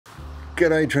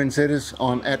G'day trendsetters,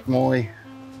 I'm at my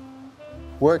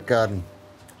work garden,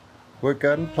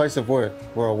 place of work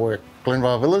where I work,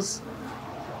 Glenvale Villas,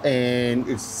 and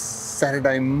it's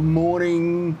Saturday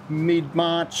morning,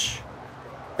 mid-March,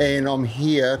 and I'm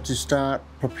here to start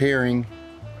preparing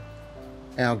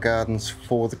our gardens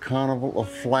for the Carnival of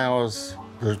Flowers,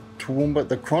 the Toowoomba,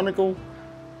 the Chronicle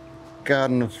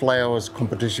Garden of Flowers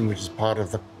competition, which is part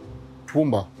of the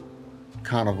Toowoomba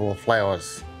Carnival of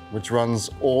Flowers, which runs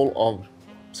all of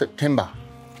September.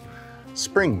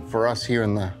 Spring for us here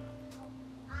in the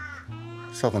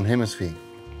Southern Hemisphere.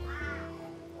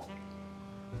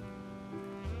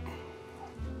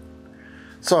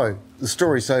 So, the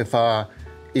story so far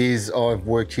is I've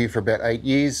worked here for about 8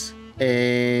 years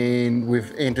and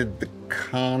we've entered the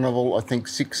carnival, I think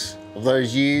 6 of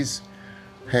those years.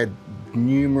 Had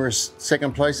numerous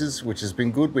second places, which has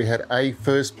been good. We had a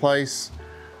first place,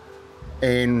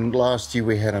 and last year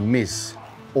we had a miss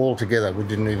altogether. We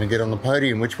didn't even get on the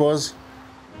podium, which was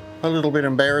a little bit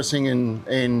embarrassing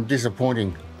and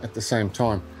disappointing at the same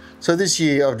time. So this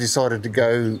year I've decided to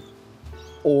go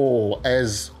all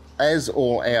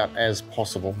all out as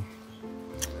possible,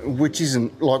 which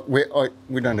isn't like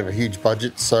we don't have a huge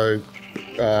budget, so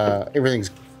everything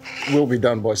will be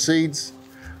done by seeds.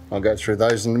 I'll go through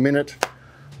those in a minute.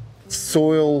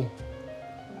 Soil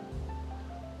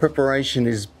preparation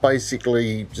is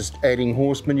basically just adding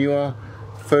horse manure.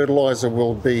 Fertilizer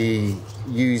will be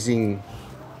using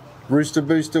rooster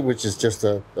booster, which is just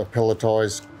a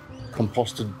pelletized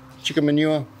composted chicken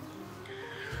manure.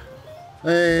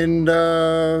 And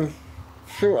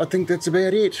sure, I think that's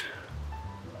about it.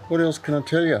 What else can I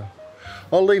tell you?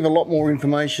 I'll leave a lot more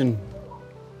information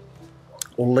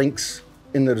or links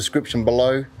in the description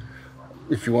below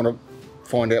if you want to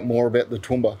find out more about the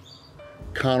Toowoomba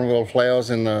Carnival of Flowers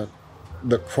and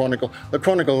the Chronicle. The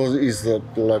Chronicle is the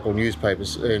local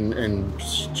newspapers, and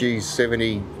geez,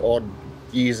 70 odd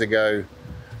years ago,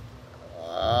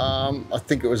 I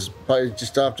think it was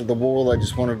just after the war, they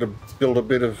just wanted to build a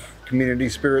bit of community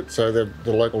spirit, so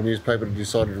the local newspaper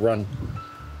decided to run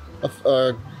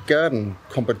a garden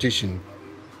competition.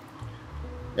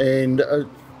 And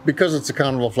because it's a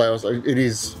Carnival of Flowers, it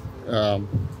is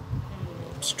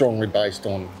strongly based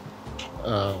on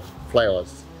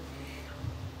flowers,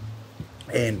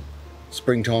 and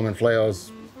springtime and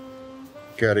flowers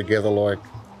go together like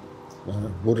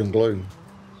wood and glue,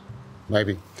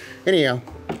 maybe. Anyhow,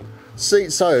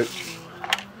 so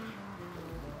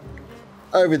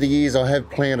over the years I have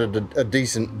planted a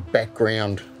decent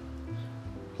background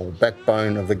or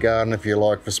backbone of the garden, if you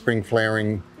like, for spring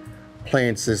flowering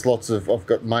plants. There's lots of, I've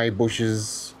got May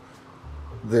bushes,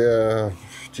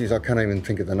 geez, I can't even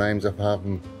think of the names of half of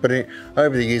them. But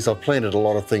over the years, I've planted a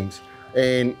lot of things.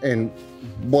 And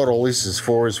what all this is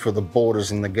for the borders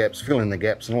and the gaps, fill in the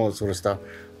gaps and all that sort of stuff.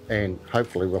 And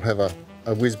hopefully we'll have a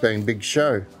whiz-bang big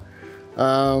show.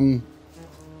 A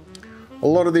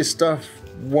lot of this stuff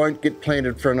won't get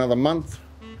planted for another month.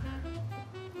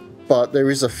 But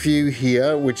there is a few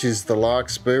here, which is the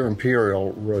Larkspur,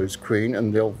 Imperial Rose Queen,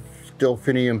 and the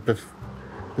Delphinium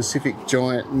Pacific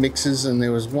Giant mixes, and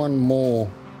there was one more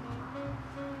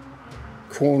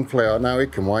cornflower. No,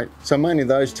 it can wait. So mainly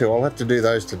those two. I'll have to do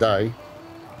those today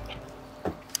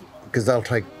because they'll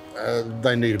take,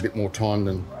 they need a bit more time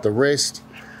than the rest.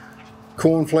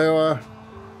 Cornflower,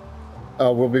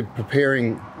 we'll be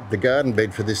preparing the garden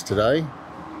bed for this today.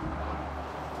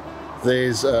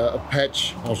 There's a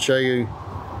patch, I'll show you,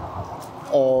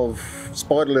 of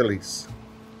spider lilies,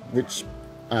 which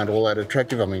aren't all that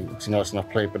attractive. I mean, it's a nice enough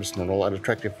plant, but it's not all that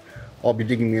attractive. I'll be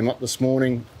digging them up this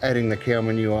morning, adding the cow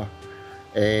manure,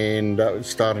 and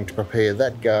starting to prepare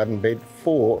that garden bed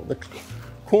for the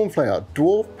cornflower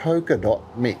dwarf polka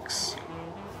dot mix.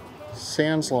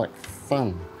 Sounds like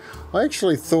fun. I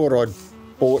actually thought I'd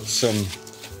bought some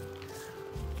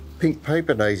pink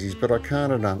paper daisies, but I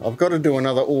can't have done. I've got to do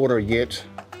another order yet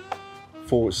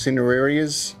for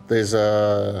cinerarias. There's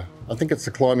I think it's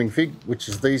the climbing fig, which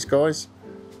is these guys.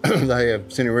 They have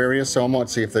cinerarias, so I might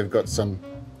see if they've got some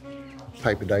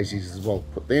paper daisies as well,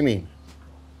 put them in.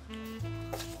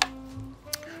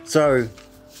 So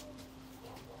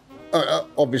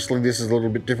obviously this is a little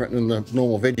bit different than the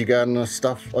normal veggie gardener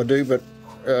stuff I do, but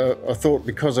I thought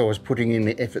because I was putting in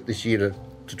the effort this year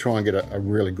to try and get a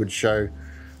really good show,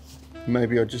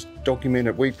 maybe I just document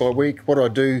it week by week what I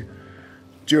do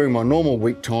during my normal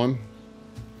week time.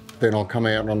 Then I'll come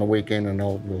out on the weekend and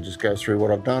we'll just go through what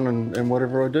I've done and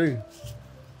whatever I do.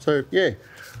 So yeah,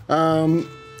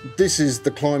 this is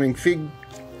the climbing fig,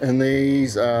 and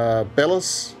these are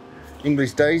Bellis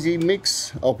English daisy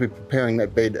mix. I'll be preparing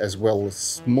that bed as well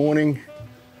this morning.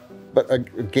 but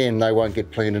again, they won't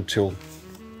get planted till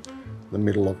the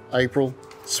middle of April.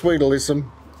 Sweet alyssum,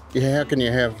 yeah, how can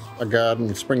you have a garden,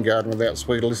 a spring garden, without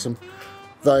sweet alyssum?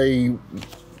 They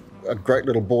a great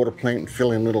little border plant,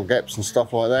 fill in little gaps and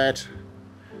stuff like that.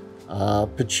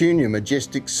 Petunia,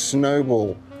 majestic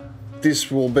snowball.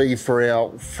 This will be for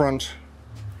our front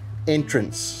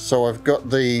entrance. So I've got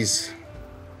these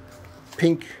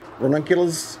pink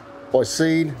ranunculus by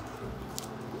seed.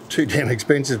 Too damn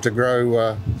expensive to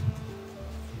grow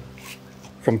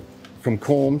from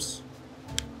corms.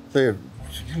 They're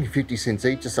only 50 cents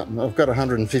each or something. I've got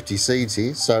 150 seeds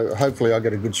here, so hopefully I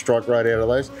get a good strike rate out of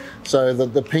those. So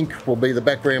the pink will be the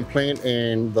background plant,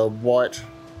 and the white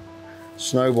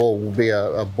snowball will be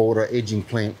a border edging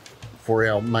plant for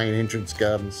our main entrance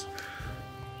gardens.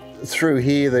 Through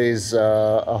here, there's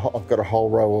I've got a whole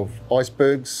row of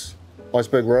iceberg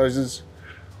roses.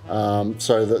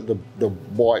 So the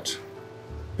white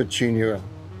petunia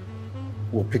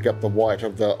will pick up the white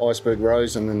of the iceberg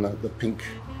rose, and then the pink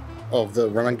of the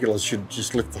ranunculus should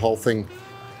just lift the whole thing.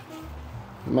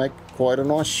 Make quite a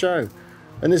nice show.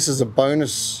 And this is a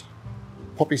bonus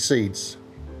poppy seeds.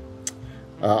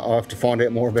 I have to find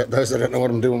out more about those. I don't know what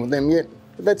I'm doing with them yet,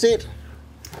 but that's it.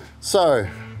 So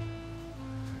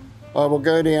I will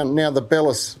go down now. The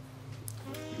Bellis,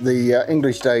 the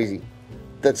English daisy,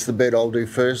 that's the bed I'll do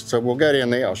first. So we'll go down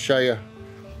there, I'll show you.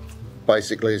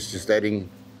 Basically it's just adding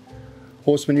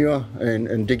horse manure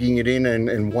and digging it in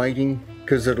and waiting,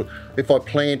 because if I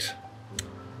plant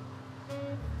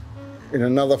in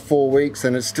another 4 weeks,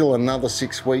 then it's still another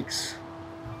 6 weeks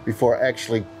before I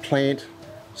actually plant.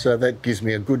 So that gives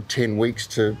me a good 10 weeks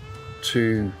to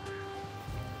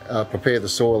prepare the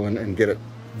soil and get it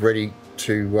ready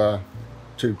to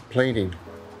planting.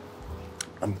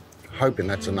 I'm hoping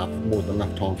that's enough, more than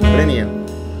enough time. But anyhow,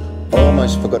 I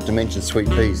almost forgot to mention sweet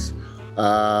peas.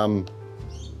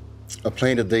 I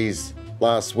planted these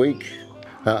last week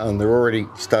and they're already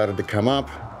started to come up.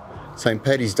 St.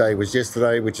 Paddy's Day was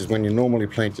yesterday, which is when you normally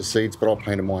plant your seeds, but I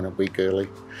planted mine a week early.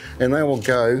 And they will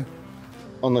go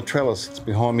on the trellis. It's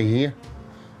behind me here,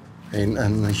 and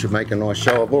they should make a nice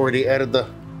show. I've already added the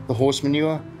horse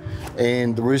manure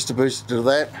and the rooster booster to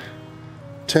that.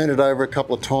 Turn it over a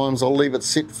couple of times. I'll leave it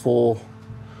sit for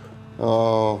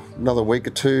another week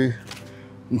or two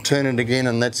and turn it again,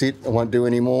 and that's it. I won't do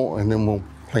any more, and then we'll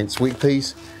plant sweet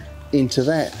peas into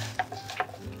that.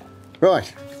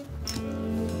 Right.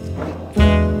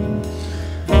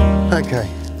 Okay,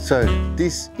 so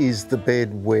this is the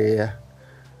bed where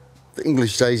the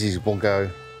English daisies will go.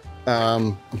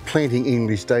 I'm planting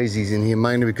English daisies in here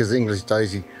mainly because the English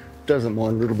daisy doesn't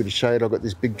mind a little bit of shade. I've got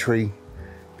this big tree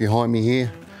behind me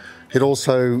here. It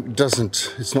also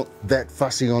it's not that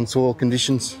fussy on soil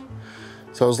conditions.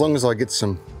 So as long as I get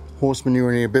some horse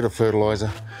manure in here, a bit of fertilizer,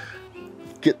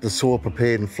 get the soil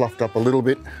prepared and fluffed up a little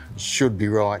bit, should be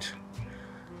right.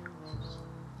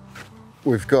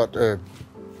 We've got,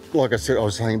 like I said, I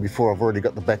was saying before, I've already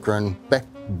got the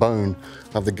backbone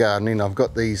of the garden in. I've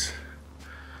got these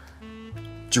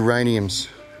geraniums,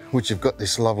 which have got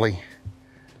this lovely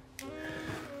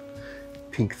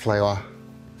pink flower,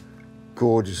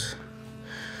 gorgeous.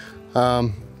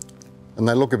 And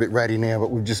they look a bit ratty now,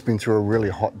 but we've just been through a really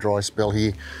hot, dry spell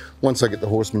here. Once I get the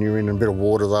horse manure in and a bit of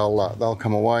water, they'll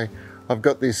come away. I've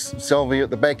got this salvia at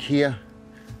the back here.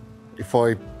 If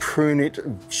I prune it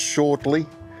shortly,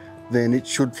 then it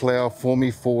should flower for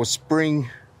me for spring.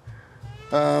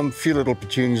 A few little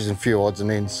petunias and a few odds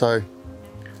and ends. So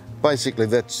basically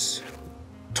that's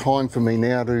time for me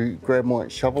now to grab my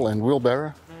shovel and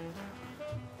wheelbarrow,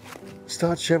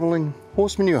 start shoveling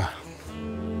horse manure.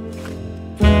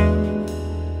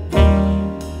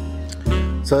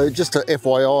 So just a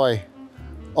FYI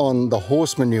on the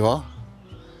horse manure,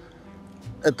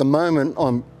 at the moment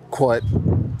I'm quite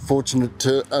fortunate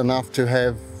enough to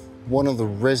have one of the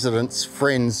residents'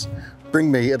 friends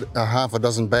bring me a half a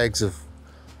dozen bags of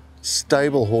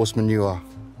stable horse manure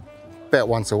about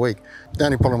once a week. The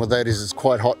only problem with that is it's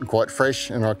quite hot and quite fresh,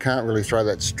 and I can't really throw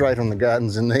that straight on the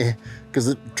gardens in there because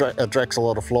it attracts a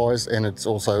lot of flies, and it's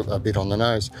also a bit on the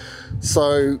nose.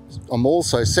 So I'm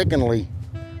also secondly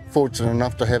fortunate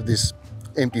enough to have this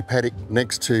empty paddock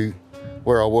next to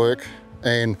where I work,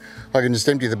 and I can just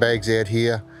empty the bags out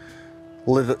here,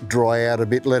 let it dry out a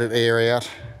bit, let it air out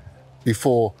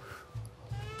before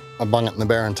I bung it in the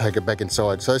barrow and take it back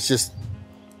inside. So it's just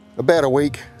about a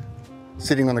week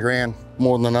sitting on the ground,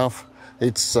 more than enough.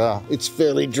 It's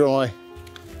fairly dry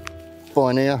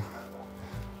by now,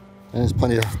 and there's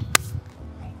plenty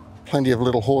of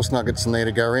little horse nuggets in there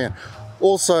to go around.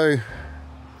 Also,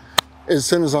 as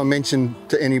soon as I mention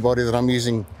to anybody that I'm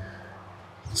using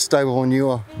stable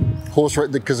manure,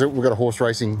 because we've got a horse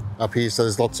racing up here, so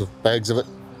there's lots of bags of it.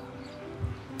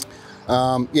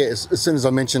 Yeah, as soon as I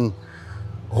mention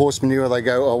horse manure, they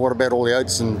go, oh, what about all the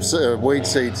oats and weed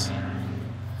seeds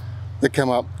that come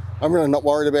up? I'm really not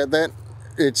worried about that.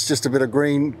 It's just a bit of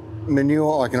green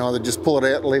manure. I can either just pull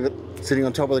it out, leave it sitting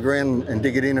on top of the ground and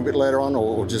dig it in a bit later on,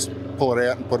 or just pull it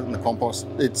out and put it in the compost.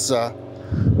 It's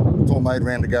all made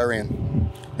round to go round.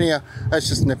 Anyhow, that's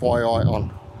just an FYI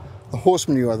on the horse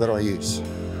manure that I use.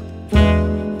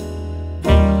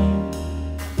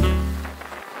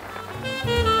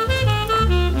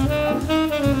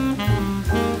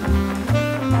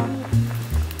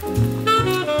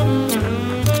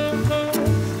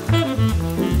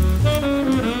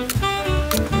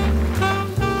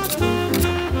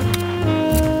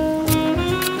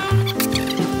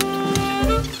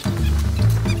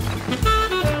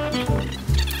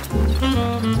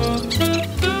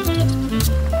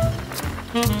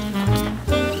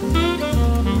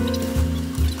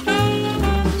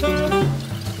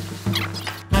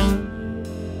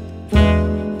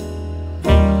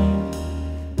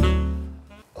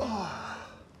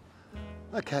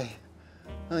 Okay,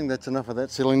 I think that's enough of that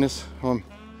silliness. I'm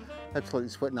absolutely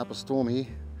sweating up a storm here,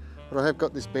 but I have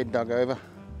got this bed dug over.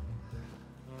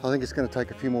 I think it's going to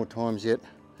take a few more times yet.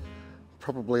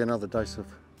 Probably another dose of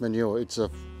manure. It's a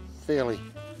fairly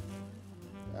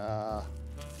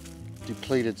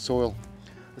depleted soil,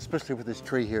 especially with this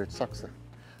tree here. It sucks the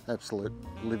absolute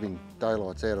living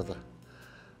daylights out of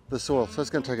the soil, so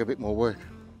it's going to take a bit more work.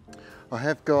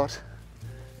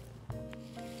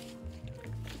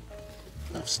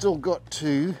 I've still got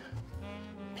to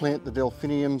plant the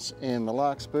delphiniums and the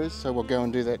larkspurs, so we'll go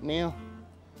and do that now.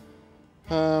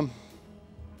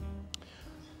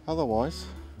 Otherwise,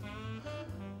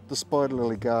 the spider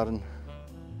lily garden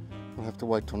will have to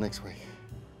wait till next week.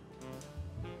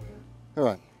 All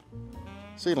right,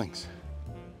 seedlings.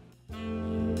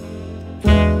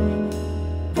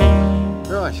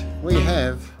 Right, we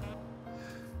have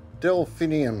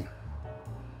delphinium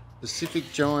Pacific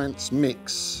Giants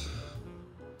mix.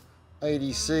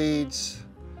 80 seeds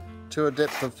to a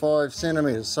depth of 5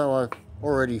 centimeters. So I've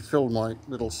already filled my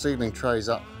little seedling trays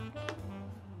up.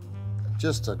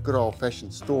 Just a good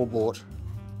old-fashioned store-bought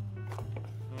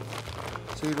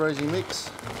seed raising mix.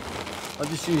 I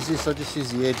just use this, I just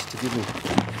use the edge to give me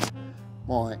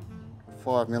my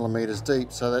 5 millimeters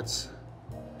deep. So that's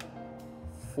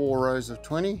 4 rows of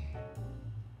 20.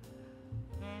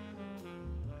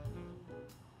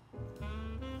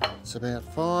 It's about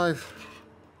 5.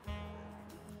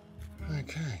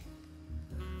 Okay.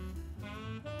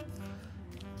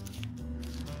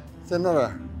 They're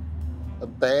not a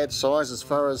bad size as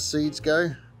far as seeds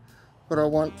go, but I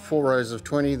want 4 rows of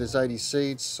 20. There's 80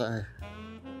 seeds, so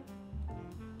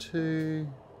 2,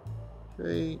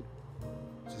 3,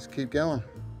 just keep going.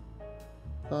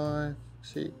 5,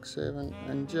 6, 7,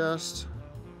 and just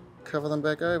cover them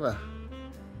back over.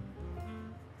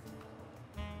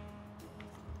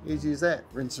 Easy as that,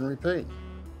 rinse and repeat.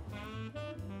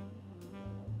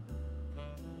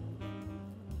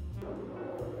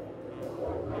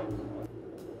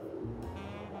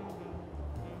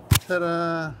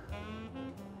 Ta-da!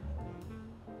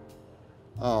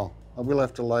 Oh, I will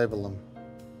have to label them.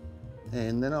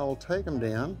 And then I'll take them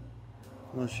down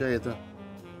and I'll show you the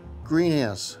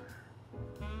greenhouse.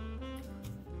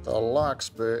 The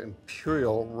Larkspur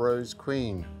Imperial Rose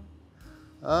Queen.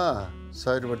 Ah,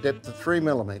 so to a depth of 3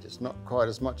 millimeters, not quite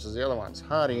as much as the other ones.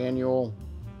 Hardy annual,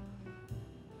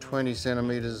 20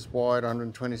 centimeters wide,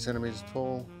 120 centimeters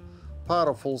tall. Part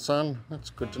of full sun, that's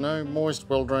good to know. Moist,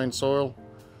 well-drained soil.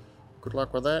 Good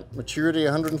luck with that. Maturity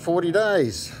 140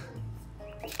 days.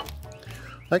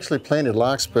 I actually planted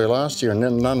larkspur last year and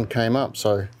then none came up,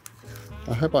 so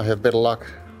I hope I have better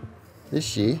luck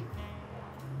this year.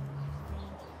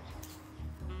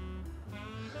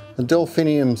 The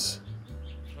delphiniums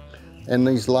and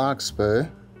these larkspur,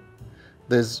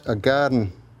 there's a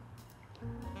garden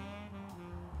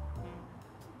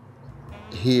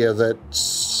here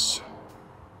that's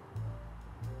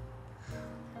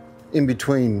in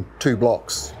between 2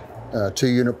 blocks, 2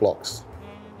 unit blocks,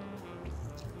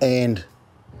 and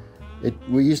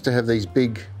we used to have these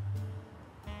big,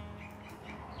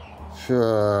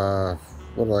 what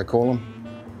do they call them?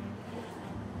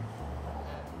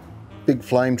 Big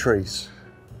flame trees,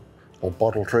 or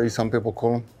bottle trees, some people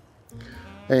call them.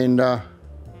 And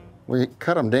we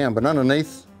cut them down, but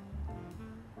underneath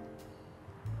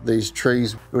these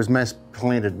trees, it was mass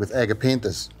planted with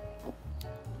agapanthus.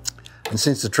 And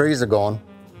since the trees are gone,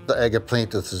 the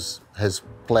agapanthus has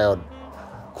flowered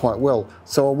quite well.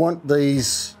 So I want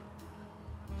these,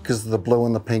 because of the blue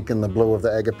and the pink and the blue of the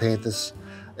agapanthus,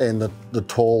 and the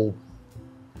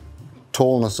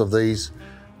tallness of these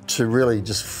to really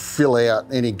just fill out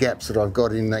any gaps that I've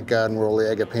got in that garden where all the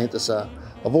agapanthus are.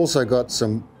 I've also got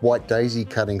some white daisy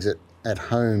cuttings at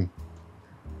home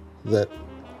that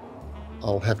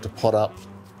I'll have to pot up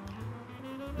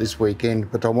this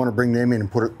weekend, but I want to bring them in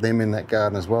and put them in that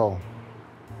garden as well.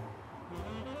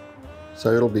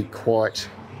 So it'll be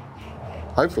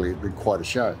hopefully it'll be quite a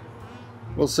show.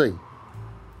 We'll see.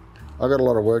 I've got a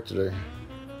lot of work to do,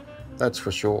 that's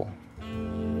for sure.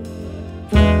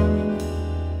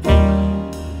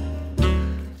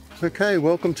 Okay,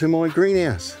 welcome to my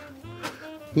greenhouse.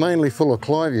 Mainly full of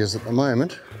clivias at the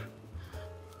moment,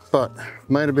 but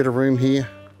made a bit of room here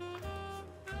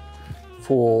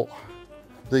for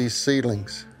these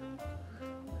seedlings.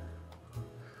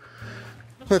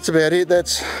 That's about it.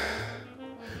 That's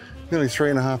nearly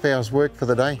 3.5 hours work for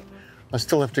the day. I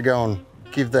still have to go and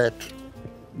give that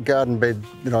garden bed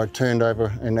that I turned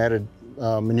over and added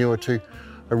manure to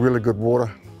a really good water.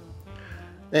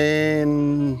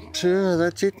 And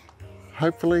that's it.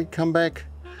 Hopefully come back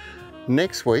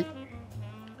next week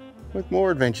with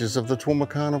more adventures of the Toowoomba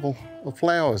Carnival of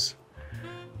Flowers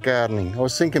gardening. I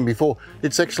was thinking before,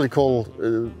 it's actually called,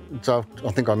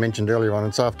 I think I mentioned earlier on,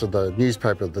 it's after the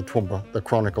newspaper, the Toowoomba, the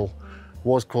Chronicle.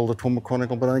 Was called the Toowoomba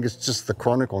Chronicle, but I think it's just the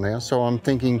Chronicle now. So I'm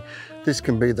thinking this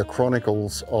can be the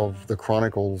Chronicles of the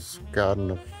Chronicles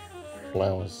Garden of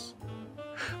Flowers.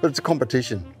 But it's a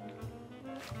competition.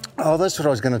 Oh, that's what I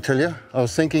was going to tell you. I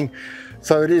was thinking,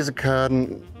 so it is a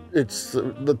garden, it's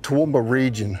the Toowoomba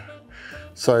region.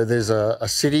 So there's a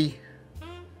city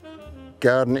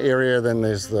garden area, then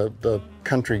there's the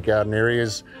country garden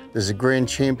areas. There's a grand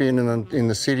champion in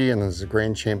the city and there's a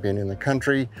grand champion in the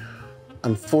country.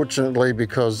 Unfortunately,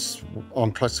 because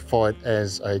I'm classified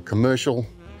as a commercial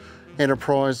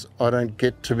enterprise, I don't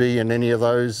get to be in any of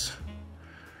those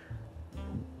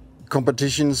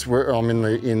competitions where I'm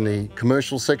in the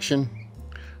commercial section,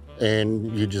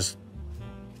 and you're just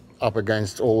up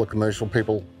against all the commercial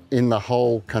people in the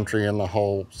whole country and the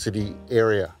whole city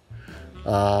area.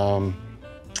 And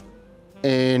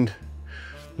I'm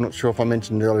not sure if I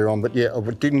mentioned earlier on, but yeah, I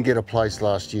didn't get a place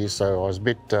last year, so I was a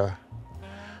bit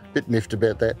miffed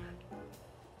about that.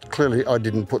 Clearly I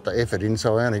didn't put the effort in,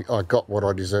 so I got what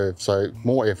I deserved. So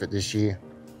more effort this year,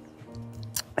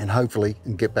 and hopefully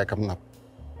get back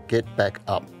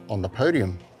up on the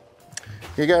podium.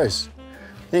 Here goes.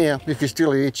 Anyhow, if you're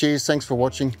still here, cheers, thanks for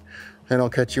watching, and I'll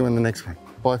catch you in the next one.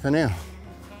 Bye for now.